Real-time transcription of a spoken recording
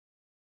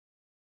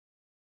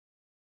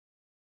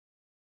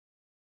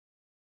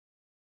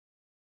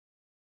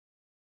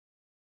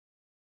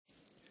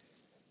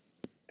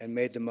and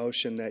made the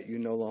motion that you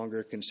no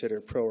longer consider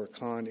pro or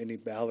con any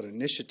ballot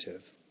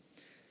initiative.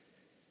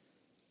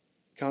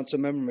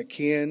 Councilmember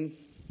McKeon,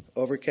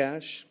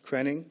 Overcash,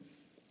 Krenning,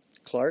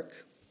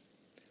 Clark,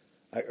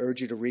 I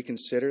urge you to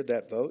reconsider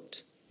that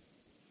vote.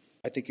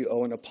 I think you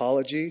owe an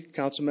apology,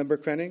 Councilmember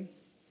Krenning,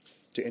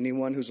 to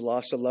anyone who's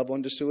lost a loved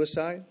one to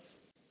suicide,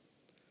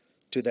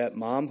 to that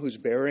mom who's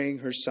burying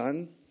her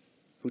son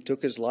who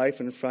took his life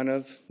in front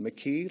of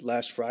McKee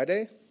last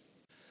Friday.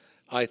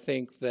 I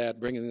think that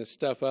bringing this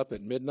stuff up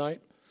at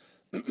midnight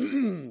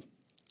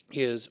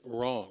is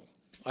wrong.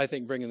 I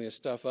think bringing this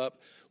stuff up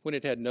when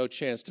it had no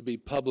chance to be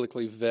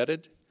publicly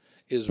vetted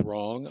is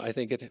wrong. I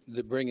think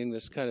bringing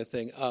this kind of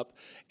thing up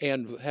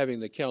and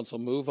having the council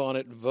move on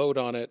it, vote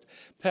on it,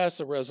 pass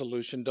a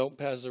resolution, don't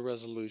pass a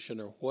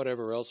resolution, or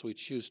whatever else we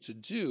choose to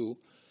do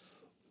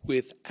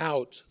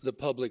without the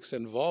public's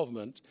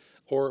involvement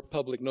or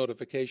public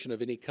notification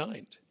of any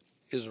kind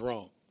is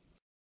wrong.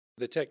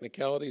 The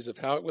technicalities of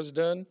how it was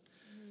done,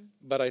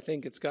 but I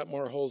think it's got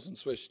more holes than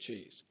Swiss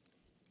cheese.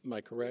 Am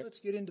I correct? Well,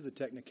 let's get into the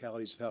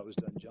technicalities of how it was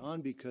done,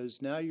 John,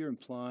 because now you're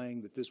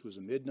implying that this was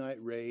a midnight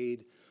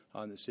raid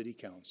on the city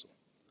council.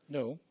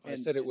 No, I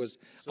said it was.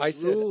 So I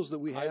said rules that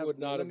we have, I would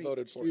not have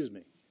voted for it. Excuse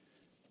me.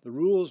 The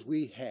rules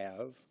we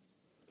have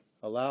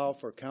allow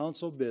for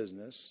council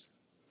business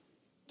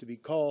to be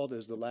called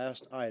as the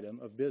last item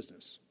of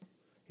business.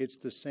 It's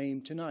the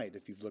same tonight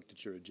if you've looked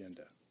at your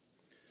agenda.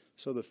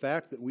 So the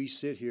fact that we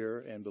sit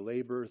here and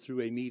belabor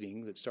through a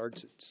meeting that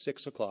starts at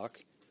 6 o'clock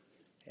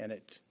and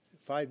at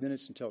 5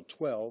 minutes until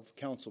 12,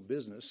 council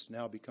business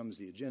now becomes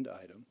the agenda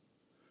item,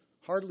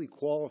 hardly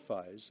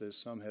qualifies, as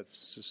some have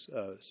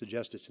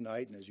suggested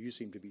tonight, and as you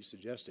seem to be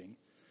suggesting,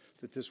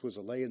 that this was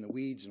a lay in the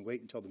weeds and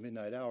wait until the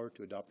midnight hour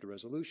to adopt a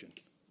resolution.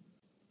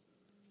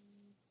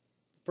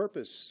 The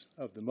purpose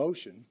of the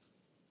motion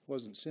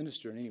wasn't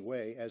sinister in any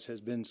way, as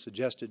has been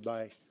suggested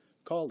by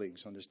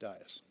colleagues on this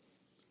dais.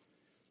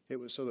 It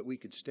was so that we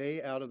could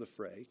stay out of the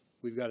fray.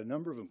 We've got a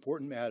number of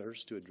important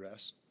matters to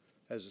address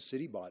as a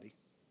city body,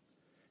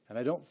 and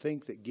I don't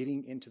think that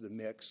getting into the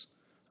mix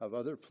of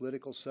other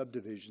political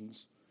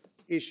subdivisions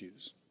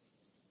issues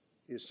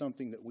is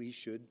something that we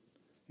should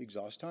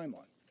exhaust time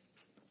on.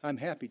 I'm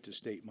happy to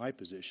state my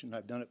position.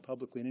 I've done it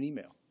publicly in an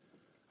email.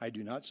 I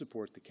do not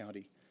support the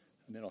county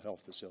mental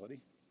health facility.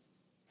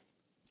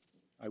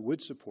 I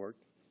would support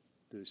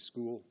the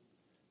school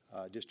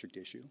district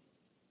issue.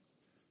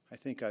 I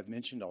think I've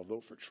mentioned I'll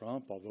vote for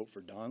Trump, I'll vote for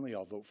Donnelly,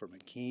 I'll vote for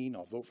McKean,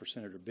 I'll vote for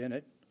Senator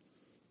Bennett,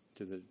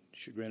 to the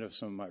chagrin of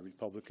some of my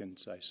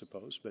Republicans, I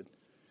suppose. But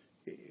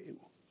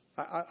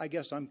I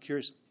guess I'm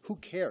curious, who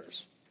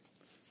cares?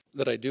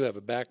 That I do have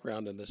a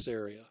background in this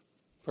area,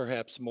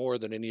 perhaps more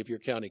than any of your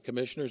county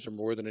commissioners or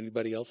more than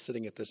anybody else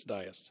sitting at this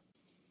dais.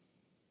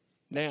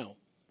 Now,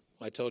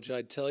 I told you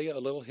I'd tell you a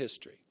little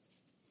history.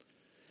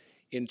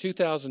 In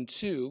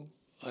 2002,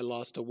 I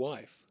lost a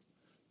wife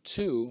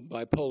to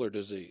bipolar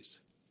disease.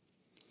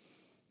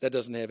 That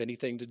doesn't have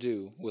anything to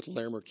do with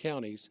Larimer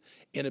County's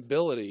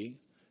inability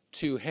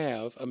to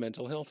have a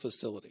mental health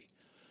facility.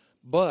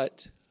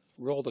 But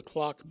roll the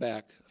clock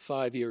back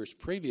 5 years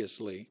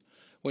previously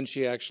when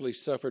she actually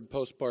suffered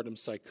postpartum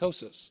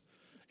psychosis,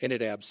 and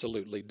it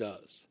absolutely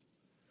does.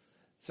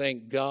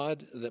 Thank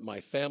God that my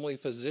family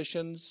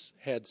physicians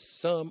had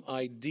some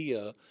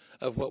idea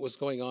of what was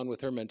going on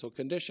with her mental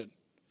condition.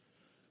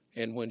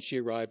 And when she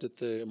arrived at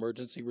the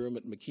emergency room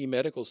at McKee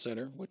Medical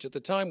Center, which at the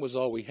time was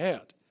all we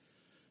had,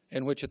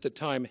 and which at the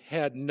time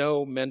had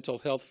no mental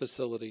health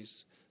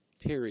facilities,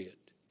 period,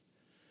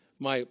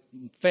 my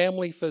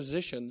family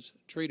physicians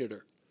treated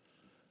her.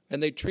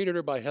 And they treated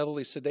her by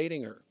heavily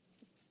sedating her.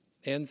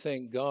 And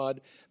thank God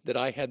that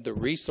I had the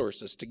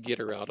resources to get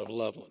her out of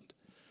Loveland.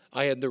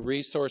 I had the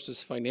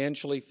resources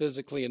financially,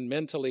 physically, and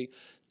mentally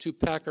to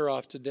pack her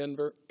off to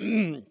Denver.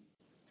 It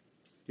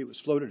was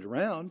floated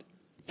around,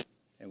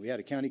 and we had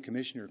a county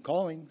commissioner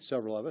calling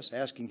several of us,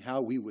 asking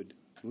how we would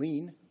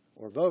lean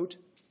or vote,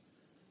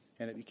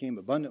 and it became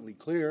abundantly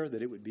clear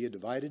that it would be a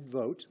divided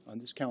vote on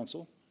this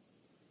council,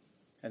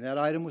 and that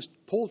item was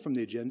pulled from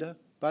the agenda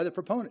by the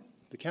proponent.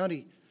 The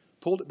county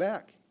pulled it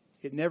back.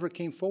 It never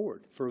came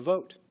forward for a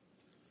vote.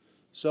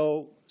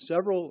 So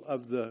several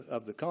of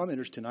the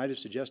commenters tonight have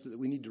suggested that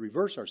we need to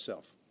reverse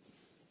ourselves.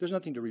 There's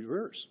nothing to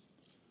reverse.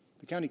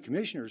 The county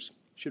commissioners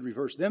should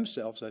reverse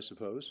themselves, I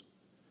suppose,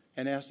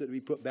 and ask that it be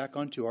put back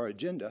onto our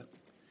agenda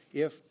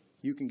if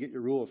you can get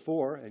your rule of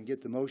 4 and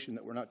get the motion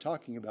that we're not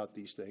talking about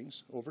these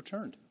things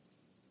overturned.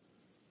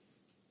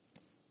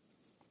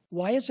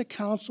 Why is a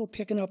council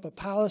picking up a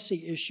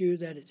policy issue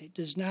that it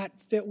does not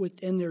fit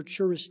within their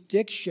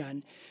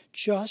jurisdiction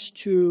just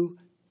to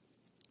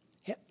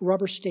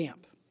rubber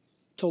stamp,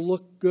 to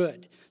look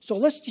good? So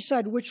let's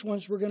decide which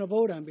ones we're going to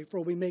vote on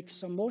before we make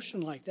some motion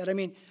like that. I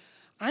mean,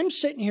 I'm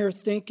sitting here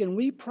thinking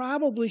we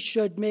probably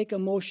should make a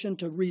motion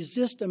to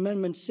resist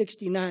Amendment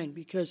 69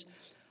 because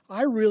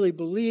I really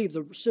believe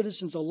the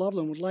citizens of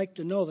Loveland would like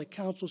to know the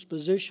council's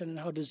position and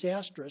how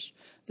disastrous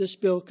this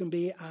bill can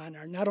be on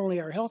not only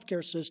our health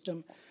care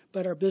system,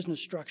 but our business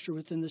structure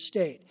within the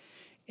state.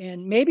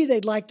 And maybe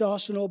they'd like to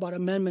also know about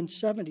Amendment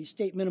 70,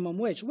 state minimum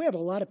wage. We have a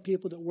lot of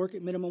people that work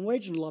at minimum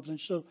wage in Loveland,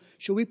 so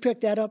should we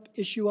pick that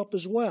issue up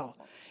as well?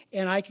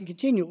 And I can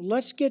continue.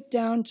 Let's get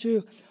down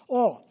to,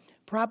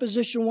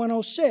 Proposition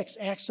 106,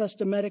 access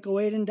to medical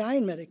aid and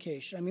dying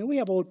medication. I mean, we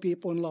have old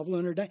people in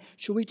Loveland who are dying.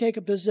 Should we take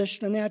a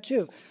position on that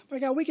too? My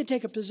God, we could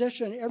take a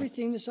position on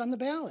everything that's on the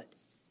ballot.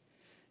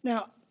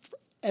 Now,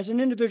 as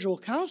an individual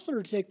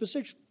counselor to take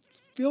position,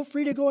 feel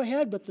free to go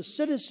ahead, but the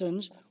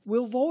citizens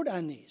will vote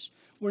on these.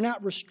 We're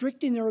not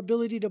restricting their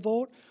ability to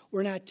vote.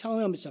 We're not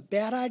telling them it's a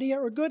bad idea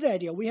or a good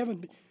idea. We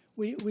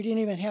didn't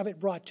even have it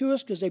brought to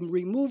us because they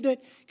removed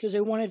it because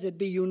they wanted it to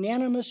be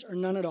unanimous or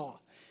none at all.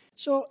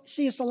 So,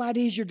 see, it's a lot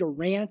easier to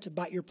rant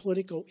about your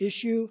political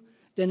issue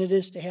than it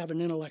is to have an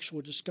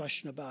intellectual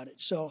discussion about it.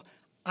 So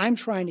I'm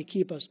trying to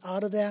keep us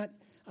out of that.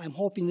 I'm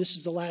hoping this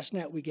is the last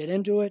night we get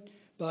into it,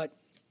 but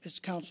it's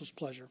council's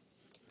pleasure.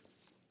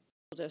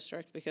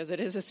 District, because it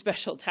is a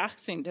special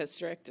taxing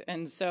district.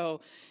 And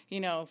so,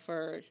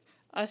 for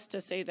us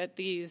to say that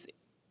these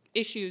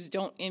issues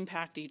don't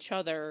impact each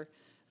other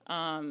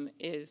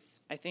is,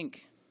 I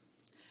think,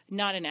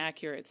 not an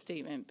accurate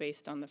statement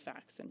based on the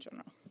facts in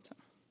general. So.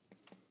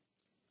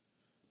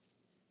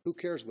 Who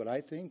cares what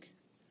I think?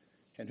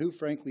 And who,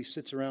 frankly,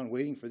 sits around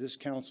waiting for this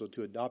council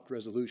to adopt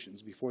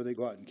resolutions before they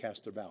go out and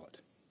cast their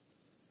ballot?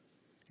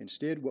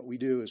 Instead, what we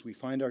do is we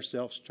find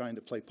ourselves trying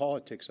to play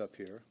politics up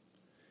here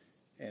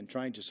and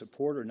trying to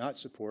support or not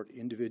support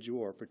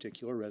individual or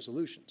particular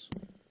resolutions.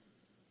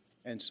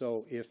 And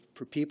so if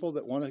for people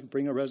that want to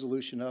bring a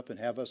resolution up and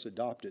have us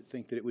adopt it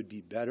think that it would be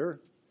better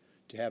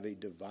to have a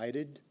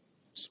divided,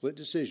 split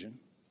decision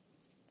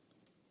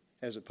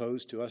as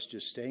opposed to us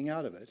just staying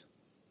out of it,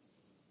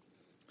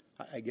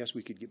 I guess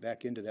we could get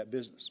back into that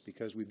business,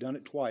 because we've done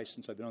it twice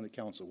since I've been on the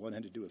council. One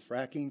had to do with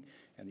fracking,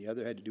 and the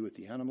other had to do with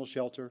the animal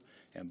shelter.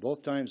 And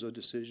both times those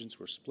decisions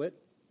were split.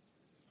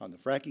 On the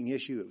fracking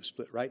issue, it was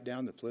split right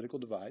down the political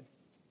divide.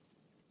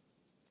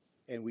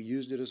 And we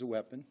used it as a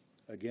weapon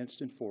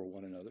against and for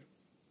one another.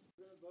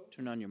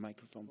 Turn on your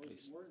microphone, please.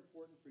 It's more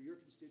important for your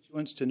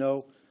constituents to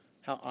know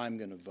how I'm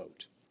going to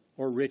vote,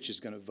 or Rich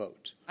is going to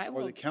vote,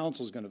 or the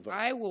council's going to vote.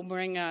 I will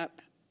bring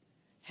up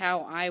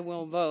how I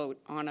will vote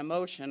on a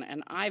motion,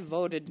 and I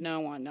voted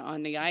no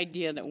on the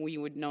idea that we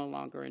would no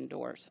longer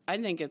endorse. I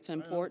think it's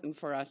important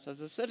for us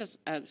as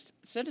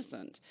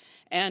citizens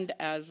and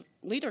as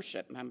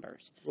leadership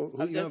members. Well,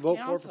 who are you going to vote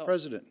for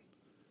president?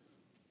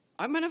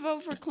 I'm going to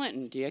vote for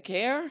Clinton. Do you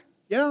care?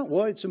 Yeah,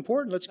 well, it's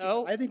important.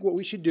 I think what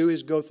we should do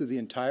is go through the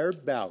entire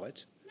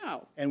ballot.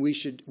 No. And we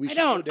should I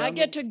don't. I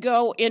get to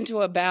go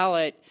into a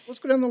ballot. Let's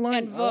go down the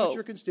line and vote. I want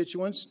your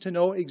constituents to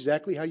know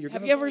exactly how you're going to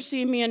vote. Have you ever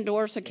seen me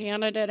endorse a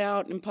candidate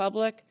out in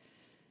public?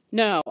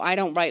 No, I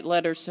don't write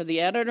letters to the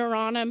editor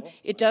on them.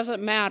 It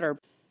doesn't matter.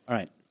 All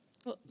right.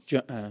 Well,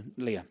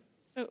 Leah.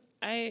 So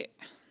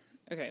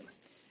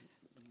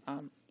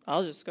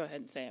I'll just go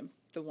ahead and say I'm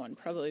the one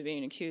probably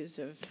being accused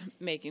of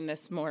making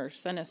this more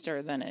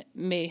sinister than it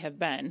may have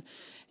been.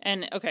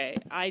 And,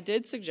 I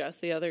did suggest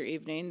the other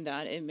evening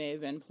that it may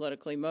have been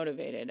politically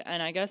motivated.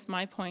 And I guess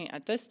my point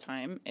at this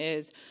time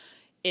is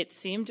it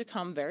seemed to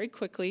come very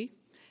quickly.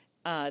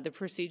 The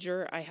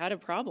procedure I had a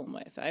problem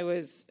with.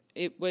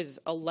 It was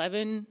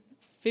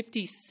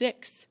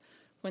 11:56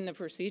 when the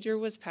procedure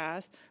was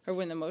passed, or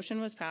when the motion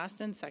was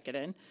passed and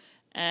seconded.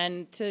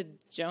 And to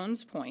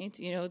Joan's point,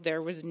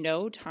 there was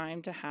no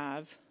time to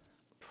have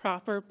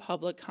proper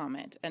public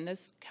comment. And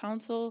this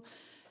council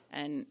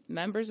and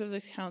members of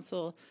this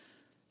council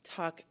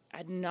talk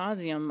ad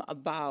nauseum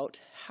about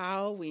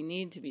how we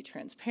need to be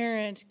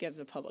transparent, give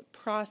the public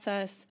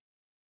process.